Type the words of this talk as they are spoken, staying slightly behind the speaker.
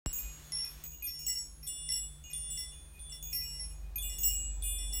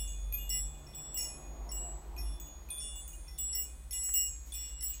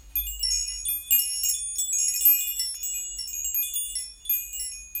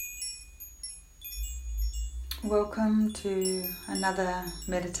Welcome to another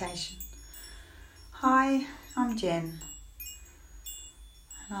meditation. Hi, I'm Jen,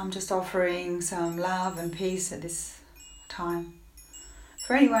 and I'm just offering some love and peace at this time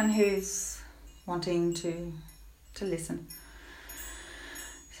for anyone who's wanting to listen.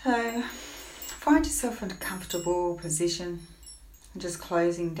 So find yourself in a comfortable position and just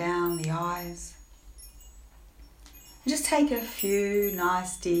closing down the eyes. And just take a few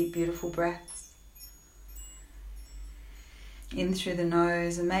nice, deep, beautiful breaths. In through the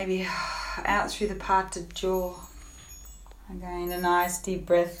nose and maybe out through the parted jaw. Again, a nice deep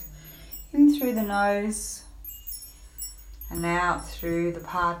breath in through the nose and out through the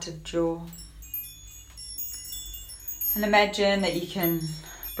parted jaw. And imagine that you can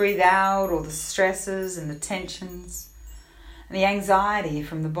breathe out all the stresses and the tensions and the anxiety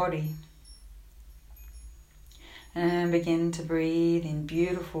from the body. And begin to breathe in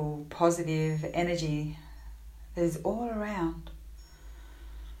beautiful, positive energy that is all around.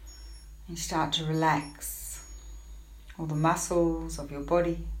 You start to relax all the muscles of your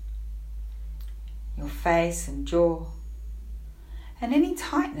body, your face and jaw, and any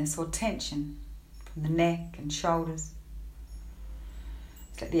tightness or tension from the neck and shoulders.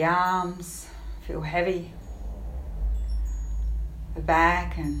 Let the arms feel heavy, the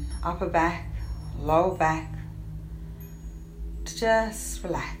back and upper back, lower back, to just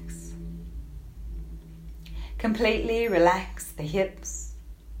relax. Completely relax the hips,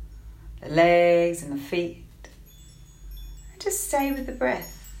 the legs and the feet. And just stay with the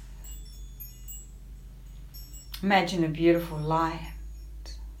breath. Imagine a beautiful light.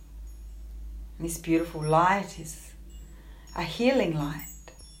 And this beautiful light is a healing light.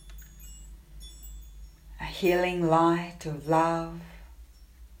 A healing light of love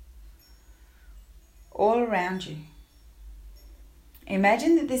all around you.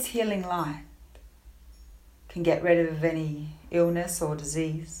 Imagine that this healing light can get rid of any illness or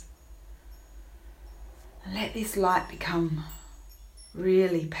disease. And let this light become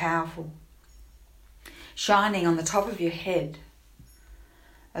really powerful, shining on the top of your head,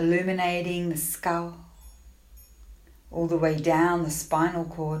 illuminating the skull, all the way down the spinal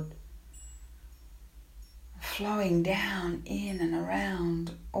cord, flowing down in and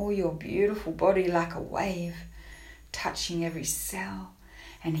around all your beautiful body like a wave, touching every cell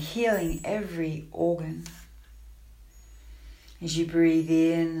and healing every organ. As you breathe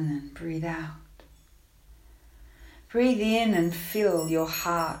in and breathe out. Breathe in and fill your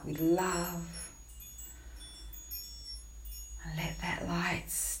heart with love. And let that light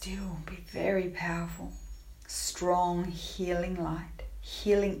still be very powerful. Strong, healing light.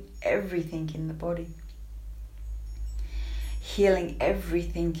 Healing everything in the body. Healing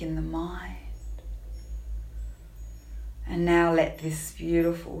everything in the mind. And now let this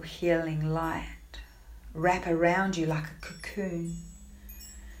beautiful healing light wrap around you like a cocoon,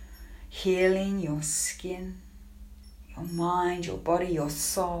 healing your skin, your mind, your body, your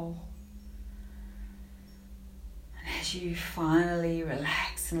soul. And as you finally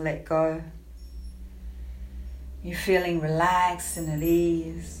relax and let go, you're feeling relaxed and at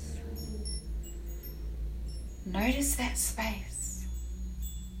ease. Notice that space.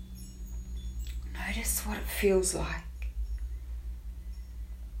 Notice what it feels like.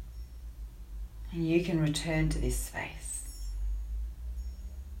 And you can return to this space.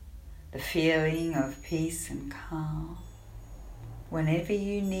 The feeling of peace and calm whenever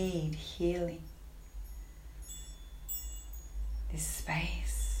you need healing. This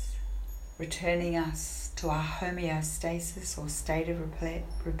space returning us to our homeostasis or state of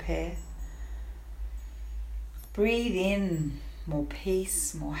repair. Breathe in more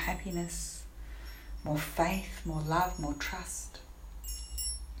peace, more happiness, more faith, more love, more trust.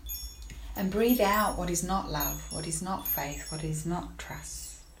 And breathe out what is not love, what is not faith, what is not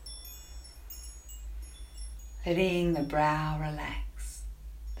trust. Letting the brow relax,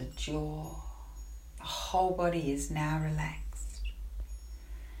 the jaw, the whole body is now relaxed.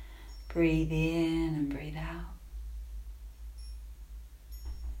 Breathe in and breathe out.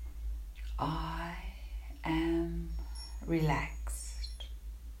 I am relaxed.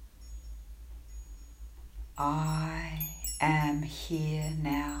 I am here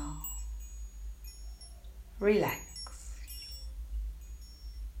now. Relax.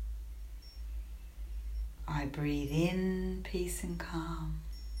 I breathe in peace and calm.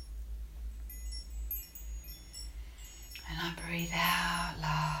 And I breathe out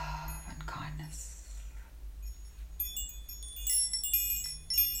love and kindness.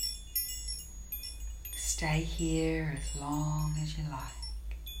 Stay here as long as you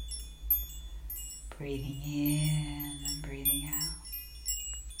like. Breathing in and breathing out.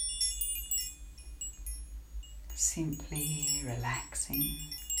 simply relaxing,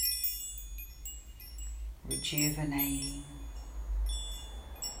 rejuvenating,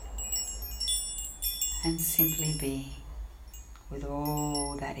 and simply being with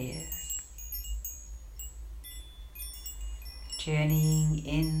all that is. Journeying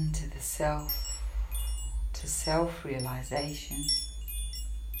into the self, to self-realization,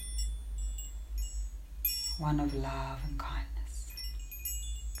 one of love and kindness.